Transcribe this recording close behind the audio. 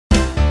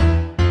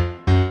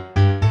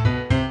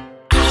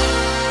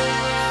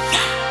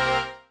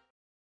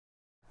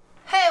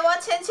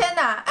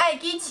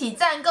起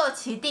赞购、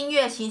起订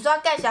阅、洗刷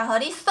介绍和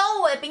你所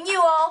有的朋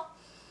友哦。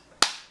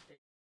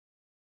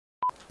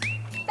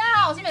大家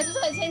好，我是美食社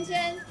的芊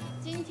芊。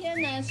今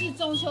天呢是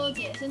中秋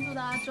节，先祝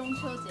大家中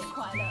秋节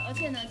快乐。而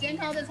且呢，今天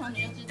看到这场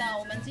景就知道，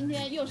我们今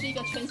天又是一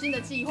个全新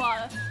的计划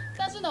了。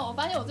但是呢，我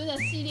发现我真的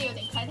系列有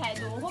点开太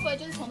多，会不会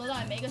就是从头到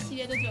尾每一个系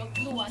列都只有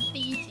录完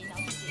第1集，然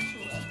后就结束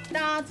了？大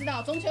家知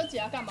道中秋节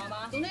要干嘛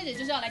吗？中秋节就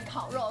是要来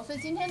烤肉，所以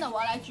今天呢，我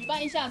要来举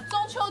办一下中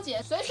秋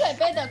节水水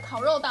杯的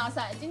烤肉大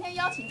赛。今天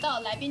邀请到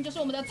的来宾就是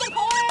我们的重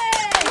口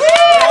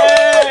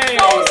味，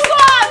总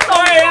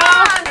算来了，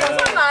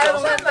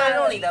总算来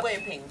入你的贵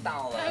频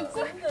道了，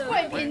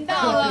贵频道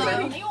了。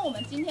因为我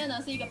们今天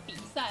呢是一个比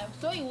赛，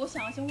所以我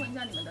想要先问一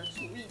下你们的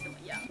厨艺怎么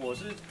样？我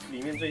是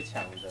里面最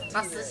强的。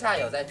他私下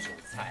有在煮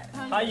菜，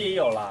他也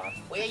有啦，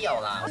我也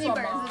有啦。你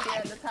本人是别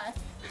人的菜，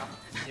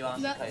希望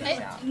是可以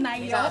这样。奶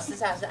油私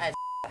下是爱。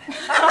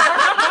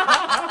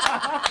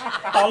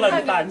超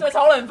冷饭，对，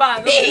超冷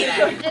饭。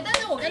但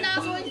是我跟大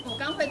家说，我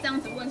刚会这样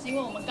子问，是因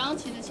为我们刚刚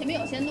其实前面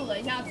有先录了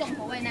一下重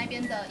口味那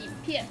边的影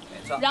片，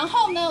然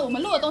后呢，我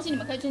们录的东西你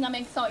们可以去那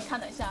边稍微看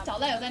了一下，小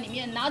赖有在里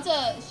面拿着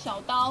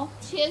小刀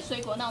切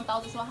水果那种刀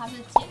子，说他是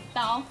剪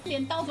刀，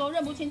连刀子都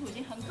认不清楚，已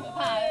经很可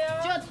怕了。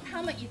结果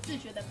他们一致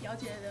觉得表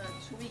姐的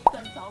厨艺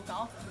更糟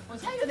糕，我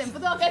现在有点不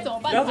知道该怎么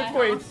办。不要是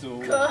贵族，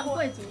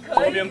贵族，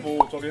桌边服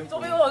务，桌边服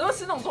务，我都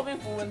吃那种桌边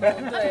服务的。他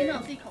平常有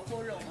自己烤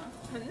过肉吗？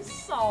很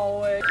少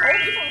哎，烤肉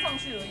不是放上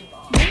去而已吗？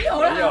没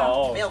有啦，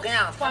没有。我跟你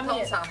讲，他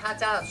通常他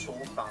家的厨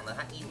房呢，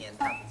他1年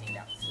踏不进2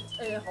次。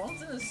哎，好像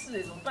真的是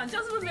哎，怎么办？这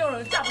样是不是没有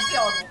人嫁不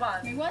掉？怎么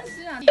办？没关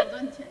系啊，有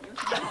赚钱有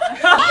钱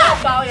要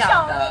包养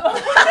的，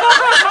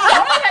小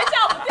妹才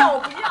嫁不掉，我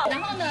不要。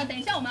然后呢，等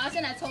一下我们要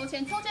先来抽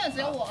签，抽签的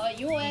只有我而已，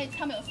因为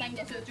他们有3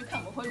个，所以就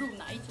看我会入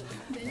哪一组。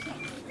等一下，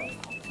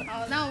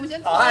好，那我们先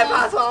抽。好害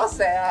怕抽到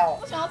谁啊？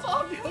我想要抽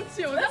到表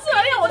姐，但是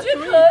而且我觉得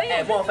可以。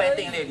哎，墨菲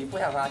定律，你不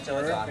想抓就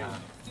会抓他。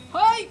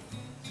嘿，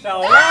小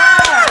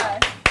赖，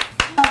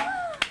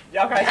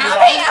要开始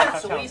了。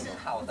厨艺是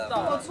好的，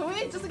我厨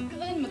艺就是跟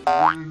你们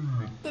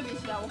对比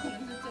起来，我可能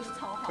是真的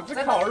超好。可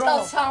是烤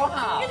肉超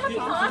好。因为他平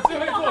常是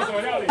会做什么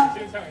料理？你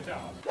先想一下。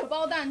荷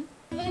包蛋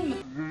跟你们。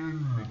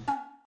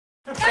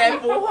谁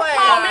不会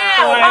泡面。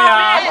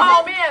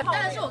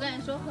但是我跟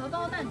你说，荷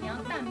包蛋你要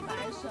蛋白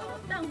熟，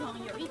蛋黄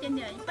有一点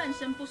点半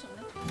生不熟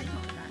的非常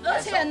难。而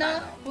且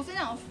呢，不是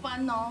那种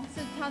翻哦，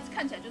是它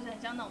看起来就是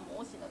很像那种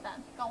模型的蛋。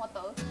干我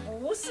得？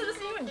不是，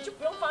是因为你就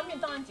不用翻面，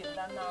当然简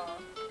单呐，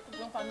就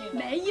不用翻面。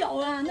没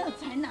有啦，那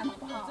才难好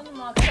不好？真的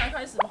吗？刚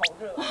开始好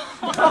热。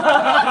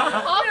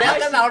不要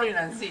跟老女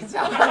人计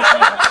较。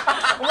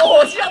我们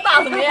火气要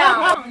大怎么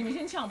样？你们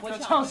先抢，不会抢。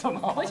唱什么？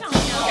不会抢。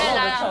OK，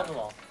来了。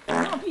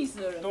这么屁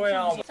死的人。对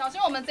啊。小心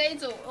我们这一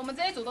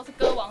组都是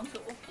歌王组，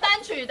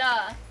单曲的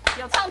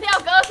有唱跳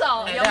歌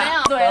手，有没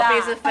有？对啦。隔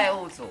壁是废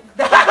物组。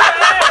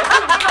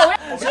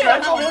我们喜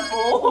欢桌边服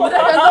务。我们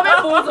在桌边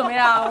服务怎么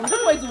样？我们是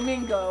贵族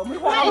命格，我们是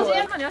花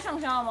轮。那你要呛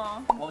虾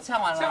吗？我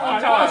唱完了。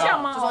呛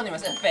吗？就说你们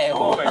是废物。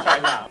我看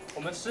一下，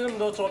我们吃那么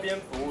多桌边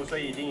服务，所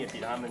以一定也比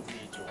他们自己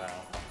煮还要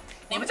好。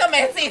你们就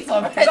没自己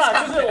准备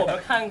唱？就是我们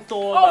看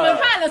多了。我们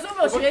看了，所以我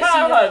们有学习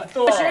很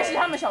多，学习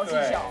他们小技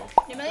巧。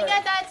你们应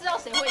该大概知道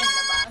谁会赢的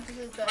吧？就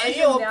是对。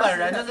因为我本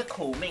人就是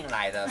苦命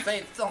来的，所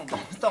以这种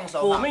动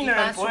手苦命的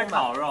人不会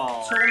烤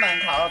肉，出门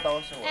烤肉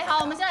都是我。哎，好，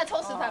我们现在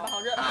抽食材吧，好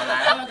热。好，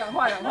来，赶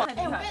快。哎，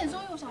我跟你说，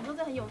我想说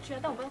这很有趣，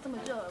但我不知道这么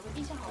热，我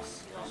腋下好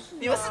湿哦。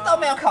你们是都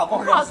没有烤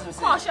过肉是不是？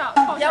胯下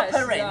要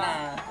喷瑞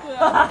娜。对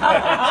啊。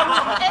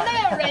哎，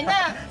那个瑞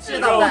娜是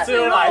肉来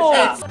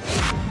下。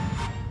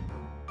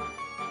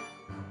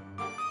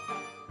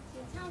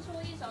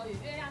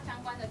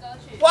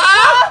哇！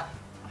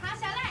好，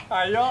小赖。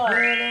哎呦！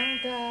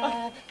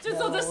就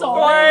做这首。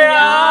对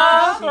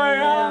呀，对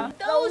呀。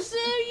都是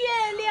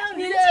月亮，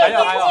你的眼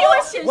睛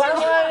会显示。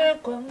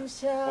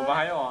我们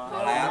还有啊。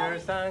来啊！1、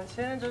2、3，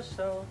牵着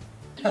手。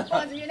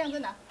哇，这月亮在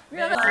哪？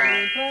月亮。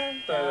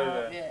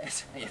对。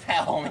也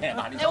太后面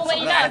了吧？哎，我们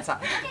赢了。OK，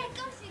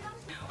 恭喜！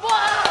哇，我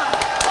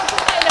是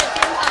爱的天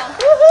堂。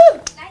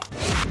来。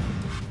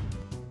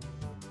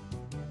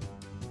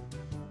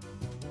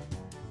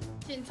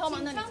请抽吗？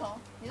那你抽。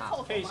你是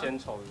抽可以先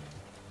抽。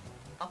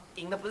哦，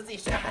赢的不是自己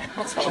选，还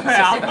要抽。对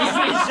啊，不是自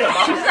己选吗？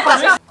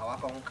好啊，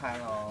公开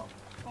喽。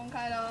公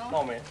开喽。那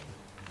我们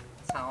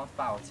超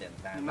爆简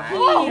单。哇！猪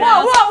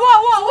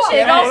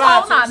血糕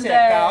超难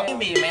的。玉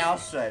米没有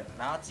水，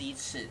然后鸡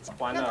翅。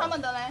完了。那他们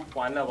的嘞？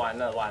完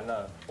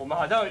了，我们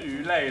好像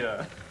鱼类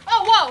了。哦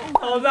哇！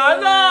好难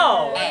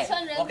哦。哎，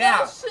我跟你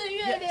讲，是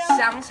月亮。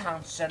香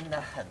肠真的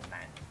很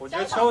难。我觉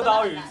得秋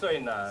刀鱼最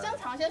难。香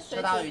肠先水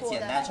煮过的。秋刀鱼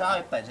简单，秋刀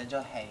鱼本身就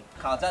黑，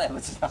烤真的也不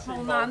知道。好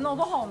难哦，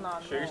都好难。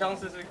鳕鱼香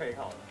丝是可以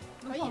烤的。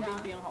可以边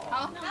边好。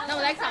好，那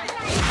我来烤。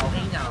我跟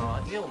你讲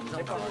哦，因为我们这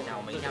种烤肉酱，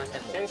我们一定要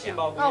先杏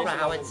鲍菇，不然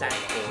它会粘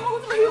锅。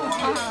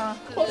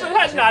这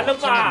太难了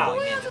吧！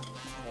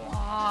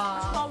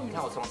哇！你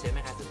看我从前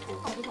面开始涂。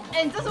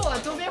哎，这是我的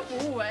桌边服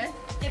务哎。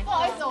哎，不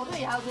好意思，我这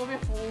里还有桌边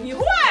服务。你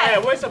会？哎，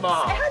为什么？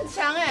哎，很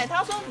强哎，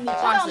他说你知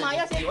道吗？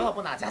要先。你为什么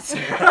不拿夹子？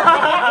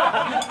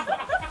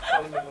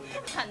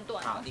判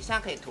断。好，你现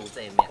在可以涂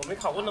这一面。我没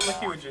烤过那么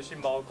huge 的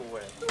杏鲍菇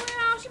哎。对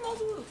啊，杏鲍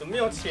菇怎么没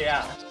有切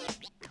啊？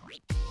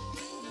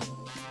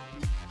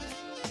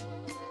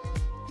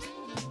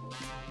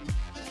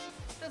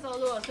这时候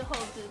如果是后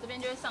置，这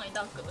边就会上一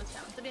道隔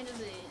墙，这边就是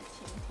晴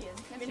天，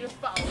那边就是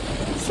暴雨。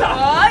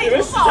可以，你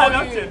们食材比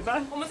较简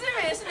单。我们这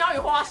边也是鸟语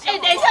花香。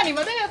等一下，你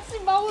们那个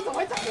杏鲍菇怎么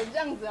会长成这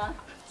样子啊？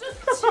就是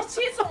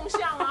切纵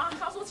向啊，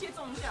他说切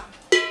纵向。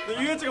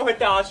因为这个会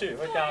掉下去，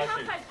会掉下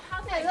去。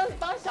他现在是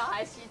帮小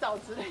孩洗澡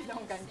之类那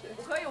种感觉。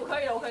我可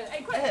以了。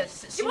哎，快点，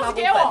杏鲍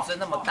菇本身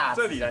那么大，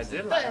这里来，直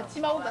接来。对，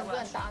杏鲍菇本身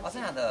很大。哦，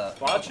真的。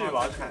我要去。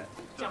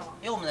这样吗？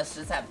因为我们的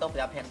食材都比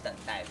较偏等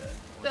待的，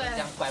我就这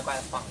样乖乖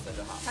的放着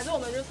就好。还是我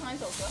们就唱一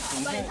首歌好，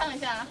帮你唱一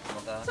下。什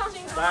么歌？上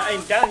新歌。来，你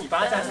等下你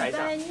帮他站台上。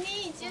等待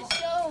你接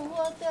受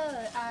我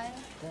的爱。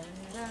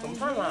怎么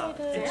办啊？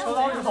抽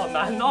到一好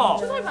难哦。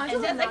你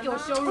现在在给我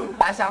羞辱。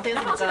来，想听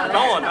什么歌？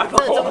帮我拿。这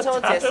中秋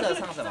节适合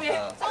唱什么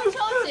歌？中秋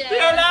节。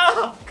漂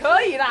亮。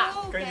可以啦。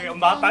可以，我们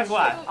把它搬过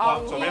来，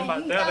往左边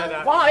搬。等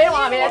下。往哪边？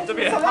往哪边？往这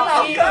边。什么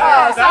1、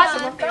2、3，什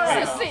么歌？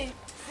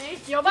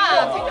有吧？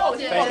听过我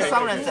节目。是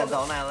双人枕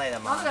头那一类的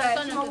吗？双人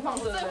枕头，我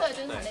最会的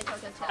就是喊泪敲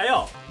敲敲。还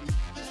有。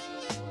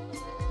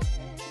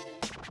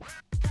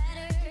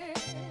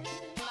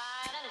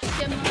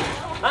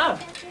啊！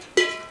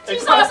介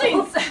绍的是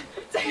你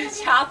这个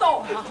掐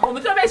豆，我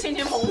们这边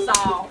前红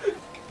烧。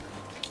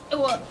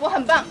我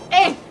很棒。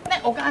哎，那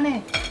我刚刚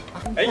呢？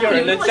哎，有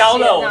人教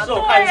了，我是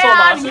我看错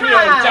吗？是不是有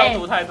人教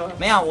读太多？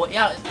没有，我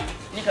要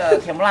那个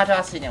甜不辣就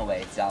要吃一点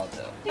微焦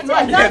的。你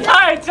也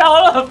太焦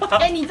了吧！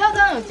哎，你知道这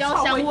样有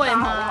焦香味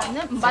吗？你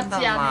那不把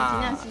加呢，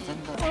尽量吸。真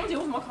的。中秋节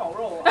为什么烤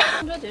肉啊？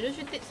中秋节就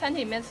去餐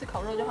厅里面吃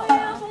烤肉就好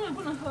了。中秋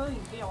不能喝饮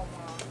料吗？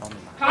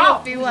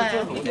好 feel 哎！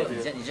你就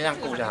这样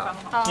顾就好。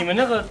你们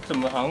那个怎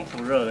么好像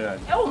不热的感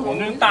觉？哎，我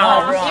们大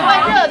到热。因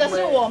为热的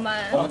是我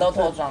们。我们都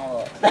脱妆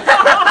了。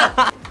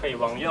可以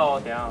往右，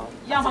等下。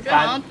要吗？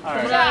然后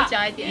甜不辣要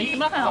加一点，甜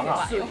不辣看好白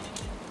哦。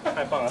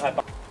太棒了，太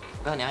棒！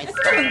哥，你要一直。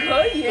这个很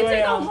可以耶，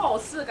这个很好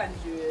吃的感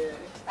觉。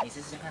你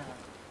试试看啊。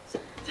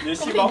你的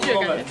细胞菇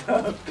很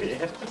特别。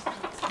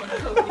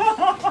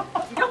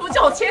你刚不是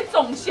叫我切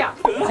纵向？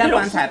现在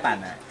棺材板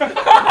呢？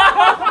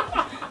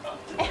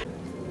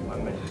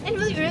哎，你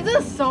们的鱼真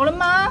的熟了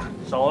吗？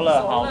熟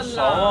了，好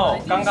熟哦，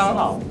刚刚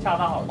好，恰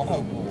到好处。好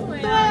恐怖。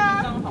对啊，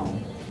刚好。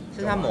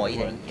是要抹一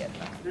点盐的。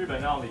日本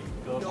料理，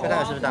所以他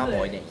们是不是都要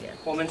抹一点盐？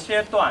我们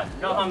切断，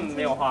让他们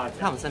没有化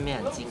看我们身边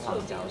很金黄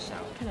焦香，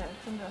看起来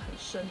真的很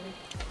深。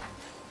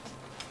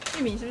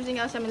玉米是不是应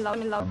该下面捞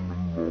一些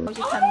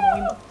菜摸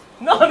一摸？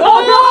 No no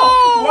no！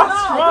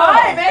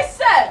 可以，没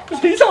事。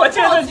你怎么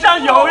切成像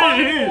鱿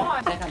鱼？你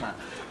在干嘛？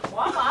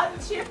我要把它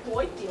切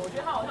薄一点，我觉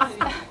得它好像有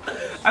点。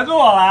还是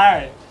我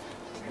来？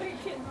可以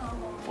骗他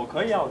吗？我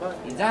可以啊，我当然。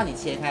你知道你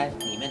切开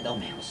里面都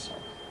没有熟，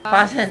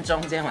发现中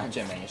间完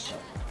全没熟。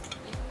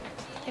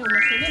哎，我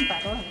们随便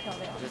摆都很漂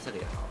亮。我觉得这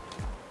里好，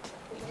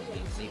你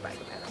自己摆个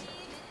拍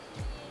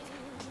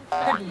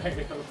太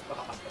美了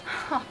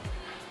吧！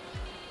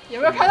有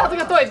没有看到这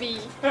个对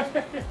比？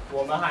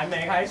我们还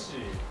没开始。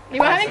你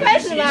们还没开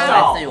始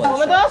吗？我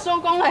们都要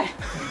收工嘞。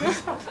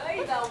可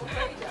以的，我们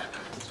可以的。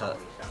车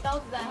刀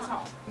子在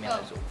好。没有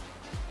煮。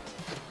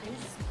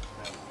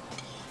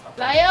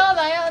来哟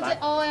来哟，这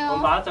哦哟。我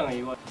们把它整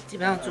一个。基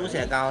本上猪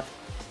血糕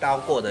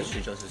过得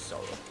去就是熟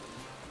了。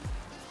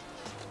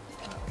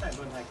但也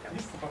不能太干。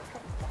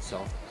熟，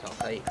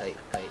可以，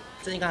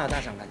这应该有大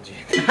小感觉。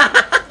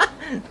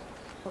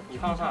你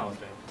放上我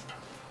对。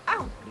啊！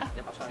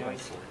要把另外一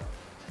起。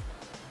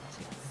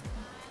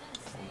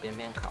我们边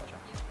边烤就好，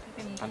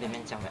然后边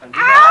边酱料。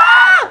啊！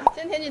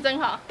今天天气真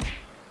好，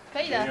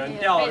可以的。有人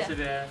掉了这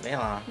边。没有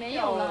啊。没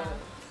有啦。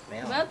没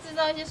有。我们要制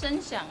造一些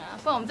声响啊，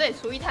不然我们这里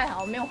厨艺太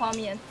好，我没有画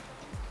面。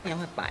你也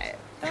会摆？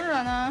当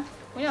然啊，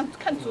我想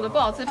看煮的不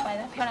好吃，摆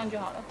的漂亮就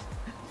好了。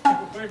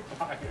不会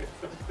摆。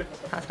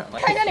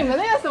看一下你们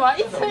那个什么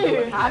一只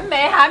鱼，还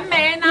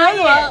没哪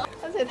有？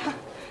而且他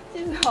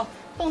其实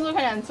动作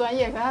看起来很专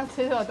业，可是他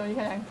吃出来的东西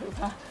看起来很可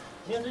怕。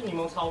今天这柠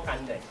檬超干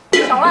的。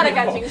小赖的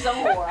感情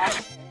生活啊。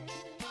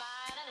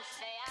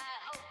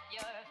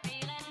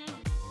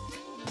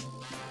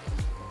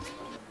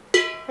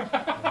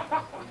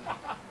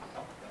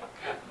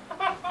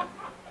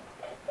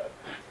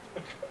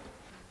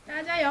大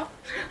家加油！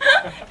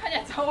看起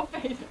来超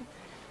肥的。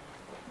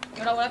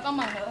有了，我来帮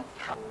忙了。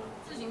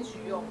自行取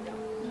用。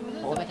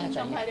我会不会太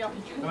专业？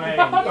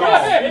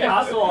对，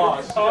卡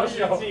锁，超实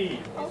际。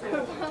好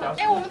可怕！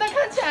哎，我们的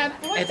看起来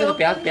不会。哎，这个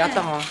不要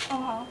动哦。哦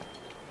好。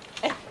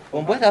哎，我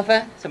们不会得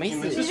分，什么意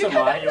思？你去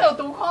看看有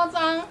多夸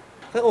张。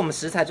可是我们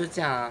食材就是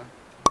这样啊。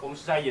我们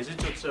食材也是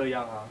就这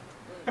样啊。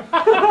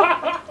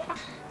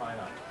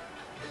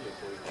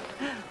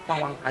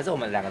汪，还是我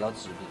们两个都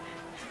直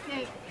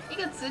立？一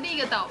个直立一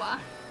个倒吧。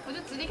我觉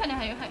得直立看起来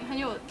很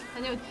有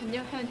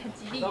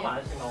吉利耶，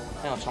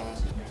很有冲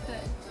击。对，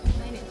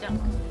那一点这样。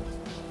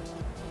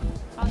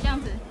好，这样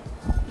子，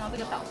然后这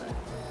个倒着，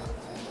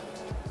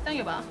这样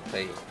有吧？可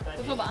以。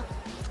不错吧？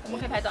我们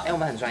可以拍照。哎，我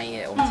们很专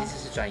业，我们其实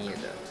是专业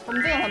的。我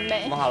们这个很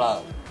美。我们好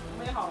了。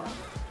没好了。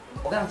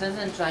我跟你讲，真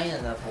正专业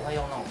的呢，不会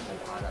用那种浮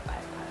夸的摆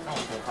盘，那种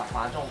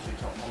哗众取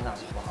宠，通常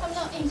是不好。他们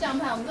那种印象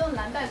派，我们这种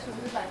蓝带厨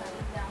师摆盘就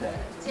是这样，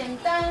简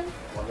单。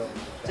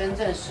真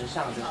正时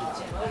尚就是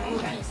简单。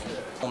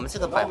我们这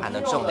个摆盘的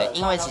重点，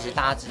因为其实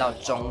大家知道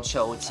中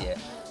秋节。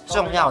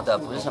重要的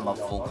不是什么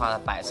浮夸的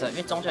摆设，因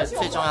为中秋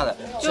最重要的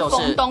就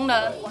是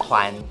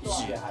团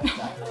聚。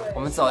我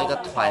们走一个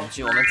团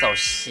聚，我们走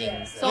心，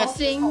走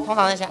心。通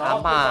常那些阿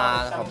嬷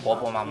啊、婆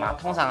婆妈妈，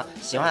通常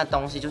喜欢的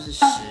东西就是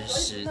实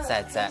实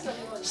在在、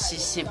细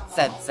细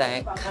在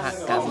看。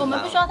我们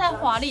不需要太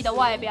华丽的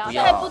外表，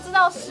太不知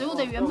道食物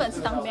的原本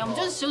是长什么样，我们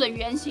就是食物的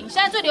原型。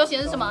现在最流行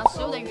的是什么？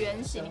食物的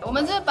原型。我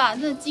们就是把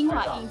那精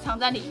华隐藏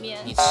在里面。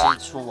你吃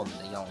出我们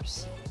的用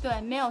心。对，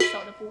没有熟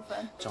的部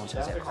分。中秋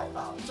节快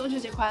乐！中秋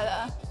节快乐！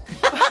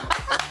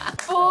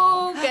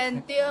不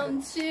跟中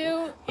秋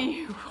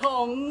一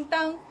红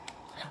当。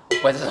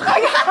我这是。哎，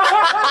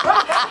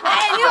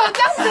你怎么这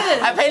样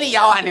子？还陪你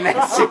摇完你没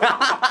行？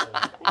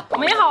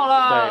美好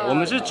了。对，我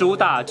们是主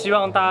打，希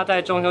望大家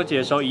在中秋节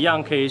的时候一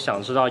样可以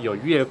享受到有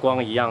月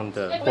光一样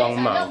的光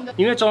芒。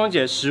因为中秋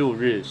节15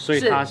日，所以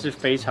它是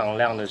非常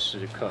亮的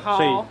时刻，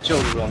所以就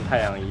如同太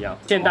阳一样。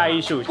现代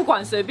艺术，不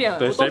管随便，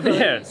对，随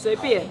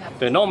便。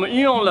对，然后我们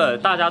运用了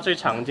大家最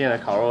常见的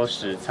烤肉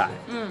食材，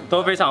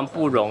都非常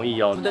不容易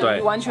哦。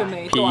对，完全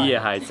没皮也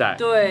还在。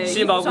对，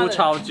杏鲍菇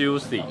超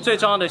juicy， 最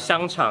重要的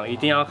香肠一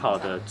定要烤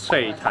的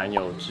脆弹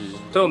有汁，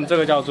所以我们这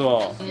个叫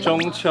做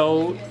中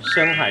秋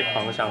深海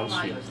狂想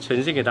曲，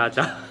呈现给大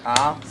家。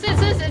好，试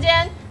吃时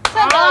间，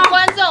趁着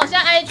观众现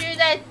在 IG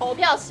在投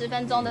票10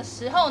分钟的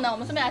时候呢，我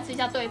们顺便来吃一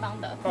下对方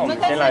的。我们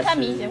先来吃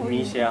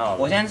米血好了。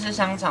我先吃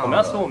香肠。我们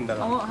要吃我们的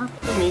了。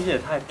这米血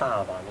太大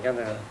了吧？你看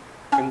这个，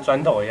跟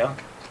砖头一样。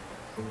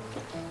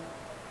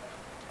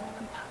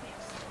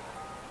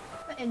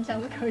那眼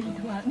墙是可以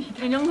的吗？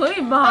眼墙可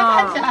以吧？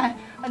它看起来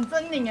很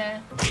狰狞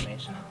哎。没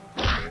事。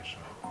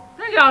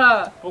真的假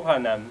的？不可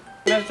能，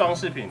那是装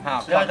饰品。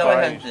好，第二个卫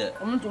生纸。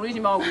我们主力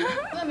杏鲍菇。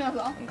真的没有熟。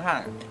你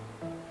看。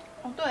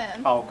哦，对。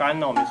好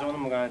干哦，没吃过那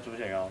么干的猪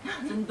血糕。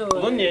真的。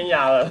我都粘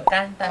牙了。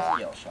干，但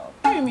是有熟。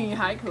玉米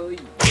还可以。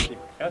你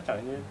不要讲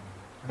一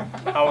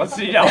些。好，我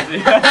吃一下，我吃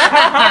一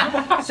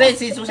下。所以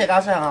其实猪血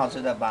糕是很好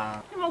吃的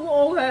吧？杏鲍菇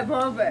OK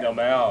perfect。有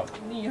没有？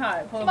厉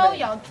害。杏鲍菇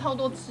咬超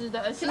多汁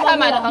的，现在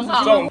买的很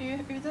好。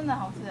鱼真的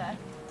好吃哎。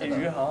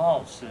鱼好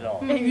好吃哦。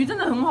哎，鱼真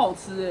的很好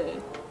吃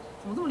哎，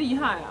怎么这么厉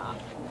害啊？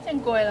见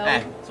鬼了！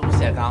哎，猪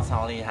血糕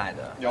超厉害的，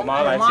有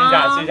吗？来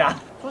试一下。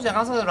猪血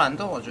糕这个软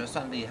度我觉得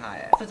算厉害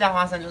哎，这家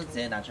花生就是直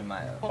接拿去卖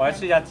了。我来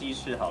试一下鸡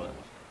翅好了。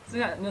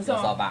有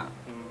熟吧？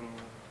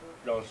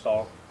有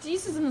熟。鸡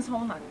翅真的超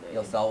难的。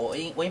有熟，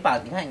我已把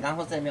你看你刚刚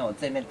说这面，我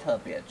这面特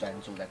别专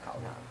注在烤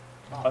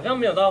它。好像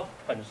没有到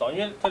很熟，因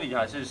为这里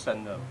还是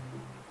生的。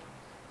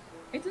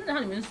哎，真的，它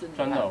里面是生的。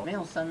真的没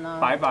有生啊，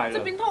白白的。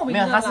这边透明的。没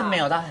有，它是没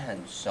有到很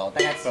熟，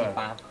大概7、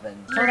8分。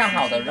通常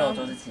好的肉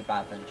就是7、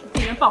8分熟。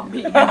你在放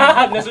屁？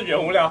那是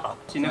原物料好。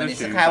你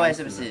是开胃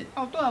是不是？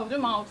哦，对，我觉得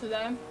蛮好吃的。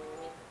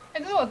哎，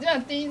这是我今天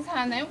的第一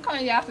餐呢，因为看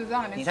了牙齿之后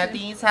还没吃。你才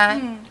第一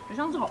餐？有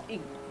香肠好硬。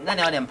那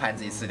你要连盘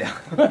子一起吃掉。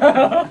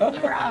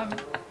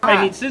哎，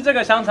你吃这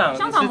个香肠，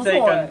香肠吃这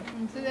一根。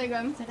你吃这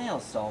根，这根有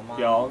熟吗？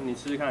有，你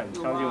吃吃看，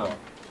相信我。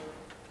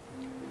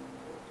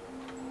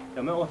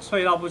有没有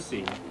脆到不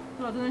行？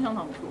对啊，这根香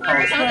肠不错。好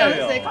脆哦！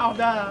是谁烤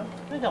的？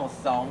这有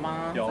熟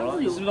吗？有了，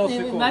你是不是都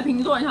吃过？来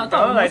评断一下，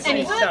赶快来试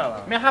一下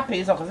了。没有，它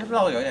皮熟，可是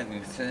肉有一点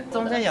你吃，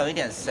中间有一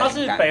点生。它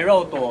是肥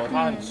肉多，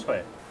它很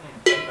脆。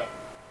真的。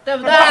对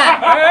不对？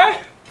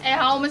哎，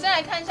好，我们先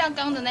来看一下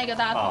刚的那个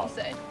大家投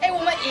谁？哎，我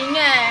们赢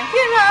哎，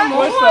骗人！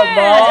为什么？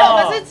而且我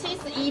们是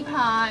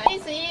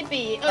71%，71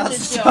比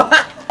29。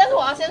但是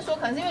我要先说，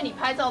可能是因为你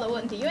拍照的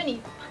问题，因为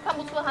你看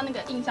不出他那个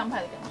印象派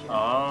的感觉。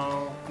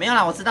哦，没有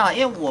啦，我知道，因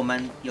为我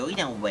们有一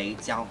点微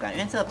焦感，因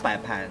为这个摆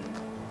盘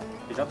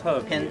比较特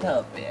别，偏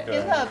特别，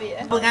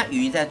不应该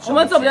鱼在中间。我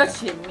们走比较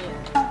前面，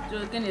就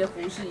是跟你的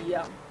服饰一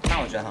样。那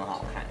我觉得很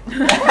好看，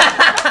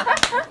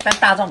但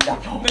大众比较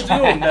多。那就是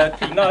我们的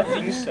频道的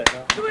精神啊！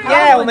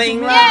耶，我们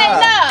赢了！耶，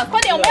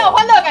快点，我们有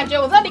欢乐感觉，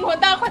我知道灵魂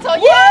大家快抽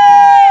耶！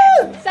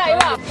下一位。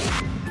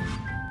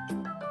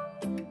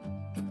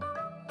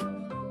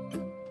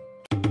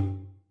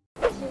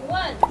请问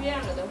月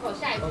亮惹人口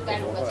下一步该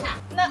如何唱？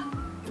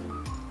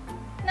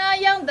那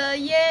样的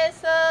夜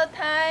色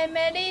太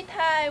美丽，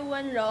太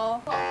温柔。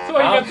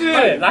做一个字，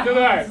来，对不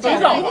对？举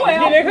手会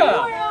啊，天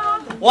课。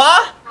我。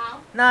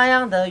那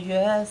样的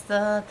月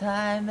色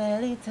太美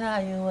丽，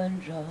太温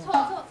柔。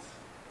错。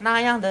那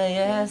样的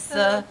夜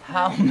色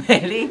好美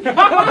丽，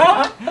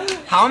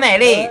好美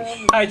丽。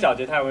太皎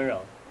洁，太温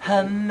柔。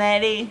很美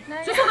丽。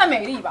就说在美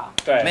丽吧？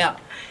对，没有。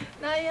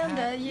那样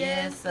的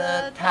夜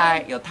色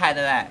太有太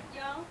对不对？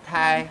有。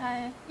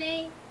太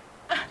你。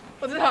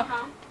我知道，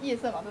夜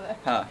色嘛，对不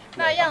对？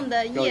那样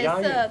的夜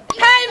色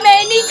太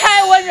美丽，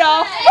太温柔。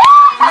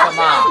什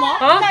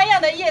么？那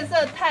样的夜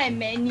色太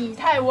美，你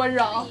太温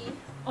柔。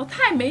哦，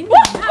太美，你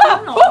太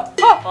温柔。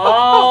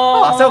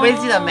哦，所以我们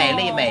记得美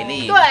丽，美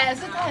丽。对，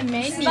是太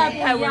美，你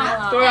太温柔。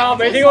对啊，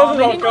没听过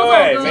这首歌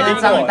哎，没听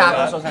过。张宇大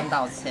哥说声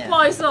道歉。不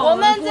好意思，我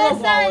们在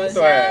山下。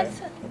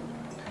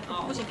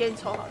不行，给你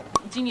抽好了。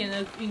今年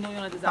的运动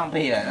用在这张。放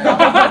屁了！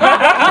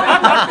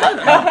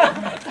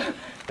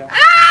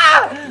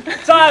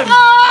赞！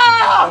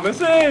我们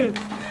是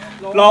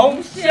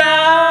龙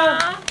虾。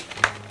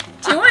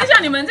请问一下，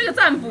你们这个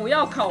战斧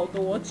要烤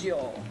多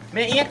久？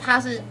没有，因为它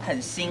是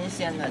很新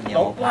鲜的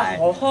牛排，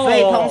好厚哦所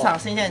以通常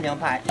新鲜的牛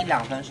排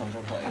1-2分熟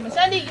就可以了。我们现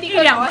在立一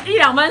刻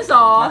两分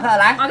熟。马克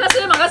来，马克思，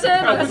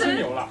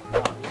牛了。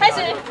开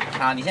始，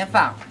好，你先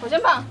放。我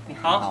先放。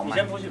好，你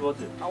先铺起脖子。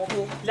好，我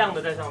铺。亮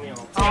的在上面哦。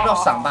这个肉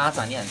赏巴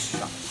掌，你很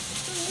爽。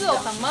就是肉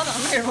长巴掌，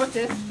那人会直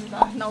接死的，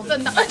脑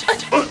震荡。试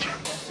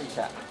一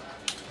下，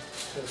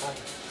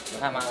有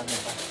看吗？你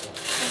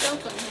这样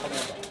准。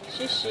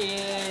谢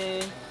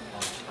谢。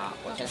好，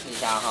我先试一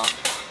下哈。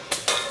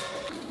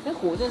那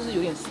火真的是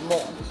有点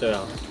small。对啊。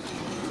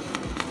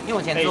因为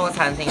我以前做过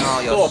餐厅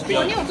哦，作弊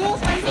你有做过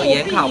餐有厅？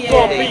盐烤布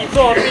丁，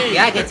作弊。也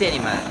还可以借你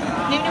们。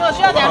你们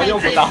需要等下可以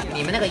借。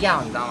你们那个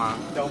药你知道吗？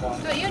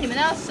对，因为你们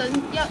要生，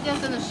要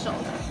真的熟。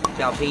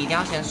表皮一定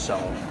要先熟。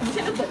我们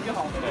现在就等就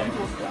好了，不用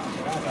做事啊。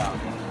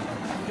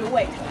就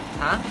wait。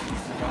啊？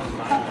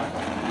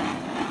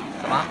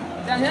什么？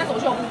这样现在走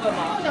秀部分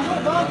吗？我想说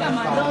我不知道干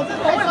嘛，你知道这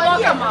我也不知道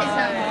干嘛。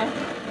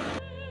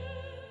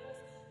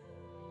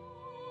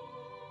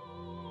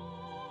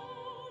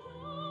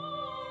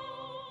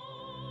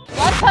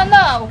完成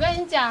了，我跟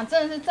你讲，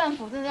真的是战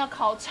斧，真的要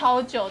烤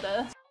超久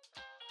的。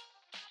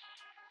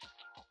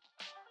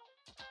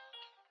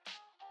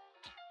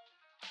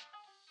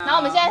然后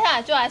我们现在下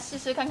来就来试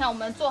试看看我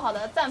们做好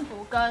的战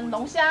斧跟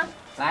龙虾。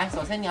来，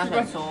首先你要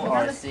选粗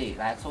or C，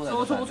 来粗的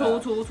就选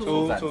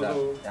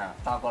这样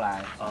倒过来。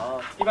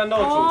哦，一般都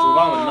有主厨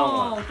帮我们弄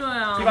啊。对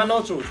啊。一般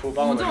都主厨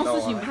帮我们弄。这种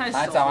事情不太熟。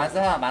来转完之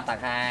后把它打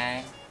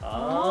开。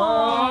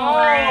哦。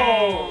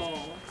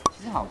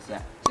其实好吃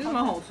哎。其实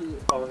蛮好吃的。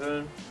好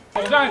吃。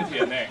龙虾很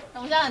甜哎。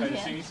龙虾很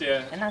甜。新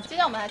鲜。那接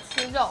着我们来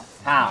吃肉。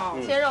好。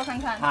切肉看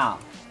看。好。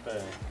对。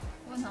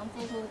我很常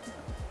做出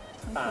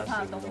很可怕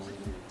的东西。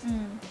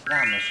嗯。让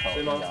我们熟。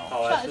是吗？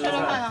好来吃看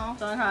看哦。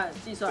算看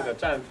计算。这个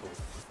战斧。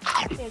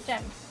这个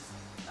jam。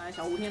来，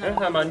小吴天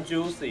还蛮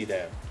juicy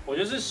的，我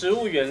觉得是食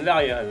物原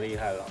料也很厉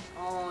害了。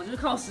哦，就是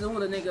靠食物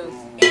的那个，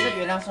因为这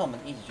原料是我们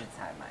一起去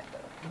采买的。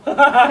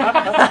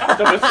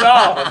怎么知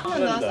道？真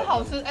的是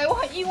好吃，哎，我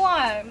很意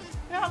外，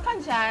因为它看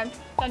起来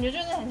感觉就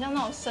是很像那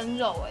种生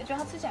肉，哎，就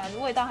它吃起来的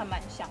味道还蛮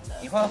香的。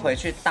你会回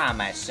去大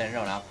买生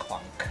肉，然后狂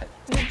啃？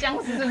你是僵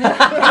尸是不是？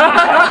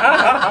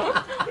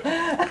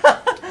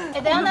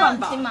哎，等一下，那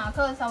请马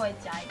克稍微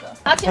加一个，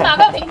好，请马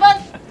克评分。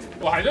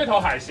我还是投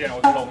海鲜，我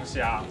是龙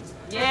虾。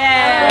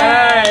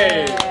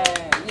耶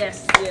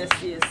 ！Yes。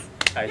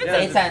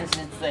非战之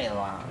罪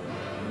啦。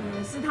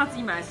是他自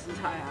己买的食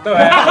材啊。对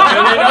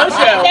啊，你能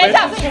选？等一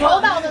下是你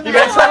抽到的呢。你没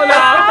抽的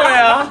啊？对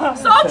啊。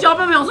收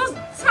9秒，我说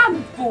战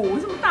斧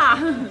这么大。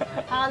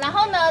好，然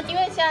后呢，因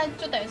为现在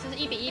就等于是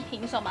1-1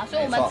平手嘛，所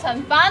以我们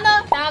惩罚呢，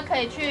大家可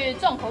以去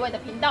重口味的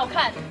频道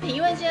看。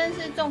因为今天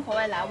是重口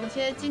味来，我们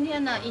其实今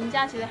天呢，赢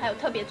家其实还有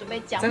特别准备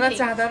奖品。真的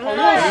假的？好用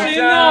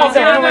心哦！你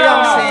怎么那么用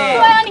心？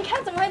对啊，你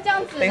看怎么会这样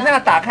子？等一下，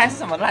打开是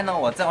什么烂到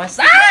我真的会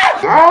杀！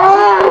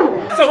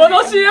什么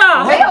东西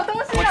啊？没有东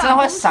西啊！我真的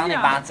会赏你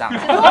巴掌。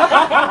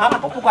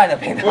我不管你的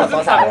频道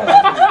多少。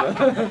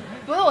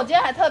不是，我今天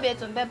还特别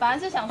准备，本来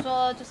是想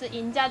说，就是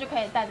赢家就可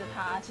以带着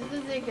它，其实这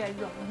是一个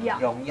荣耀。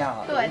荣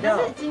耀。对，但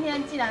是今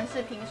天既然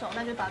是平手，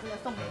那就把这个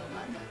送给你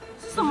们。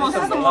什么？是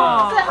什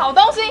么？是好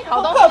东西，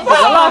好东西。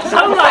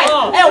蟑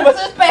螂！哎，我们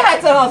是被害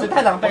症候群，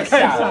太常被吓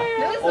了。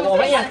我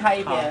们一人开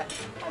一边。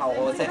好，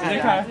我再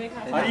开。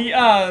1、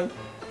2。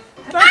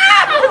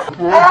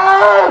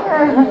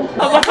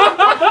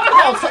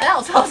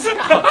好超市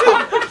啊！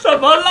什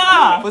么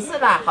啦？不是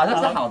啦，好像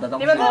是好的东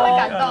西。你们真的会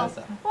感动。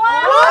哇！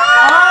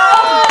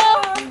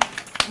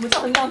我们这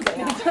很像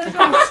谁啊？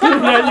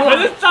你们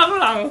是蟑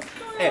螂。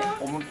哎，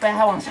我们被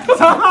害妄想症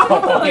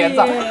多严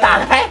重，打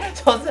开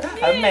就是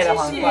很美的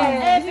皇冠。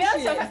哎，不要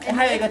小看。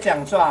还有一个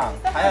奖状，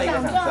还有一个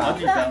奖状，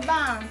这很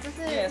棒，这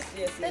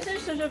是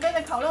水水杯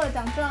的烤肉的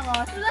奖状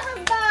哦，是不是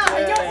很棒？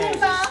很用心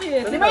吧？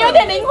你们有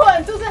点灵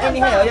魂，是不是很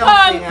棒？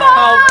很棒，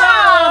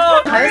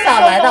很少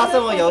来到这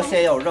么有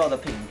血有肉的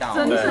频道，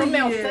真的没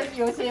有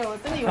有血有，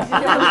真的有血有。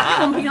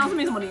我们平常是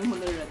没什么灵魂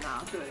的人啊，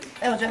对。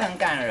哎，我觉得很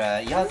感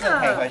人，以后这个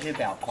可以回去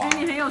裱框。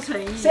你很有诚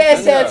意，谢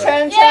谢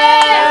圈圈。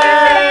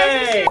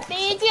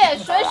第一届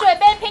水水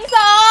杯平手，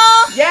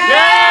耶！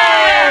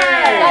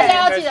大家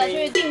要记得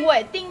去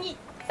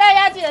大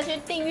家记得去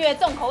订阅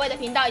重口味的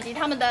频道以及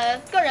他们的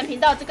个人频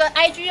道跟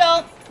IG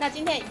哦。那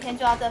今天的影片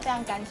就到这，非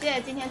常感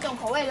谢今天重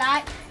口味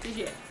来，谢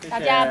谢大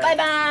家，拜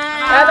拜，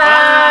拜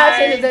拜，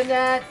谢谢珍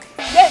珍。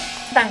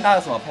蛋糕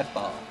有什么配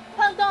包？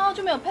蛋糕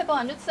就没有配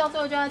包，你就吃到最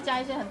后就要加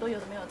一些很多有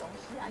的没有的东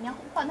西啊，你要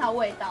换它的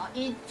味道。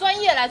以专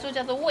业来说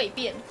叫做味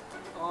变。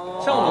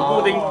像我们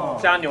布丁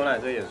加牛奶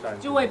这也算，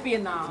就会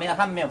变啊。没有，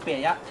他们没有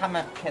变，他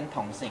们偏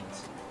同性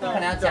质，你可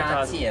能要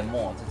加芥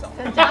末这种。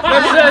那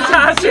是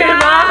加芥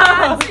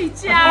吗？自己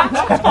加，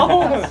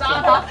冲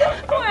杀他。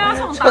对啊，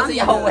冲打。就是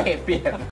要味变。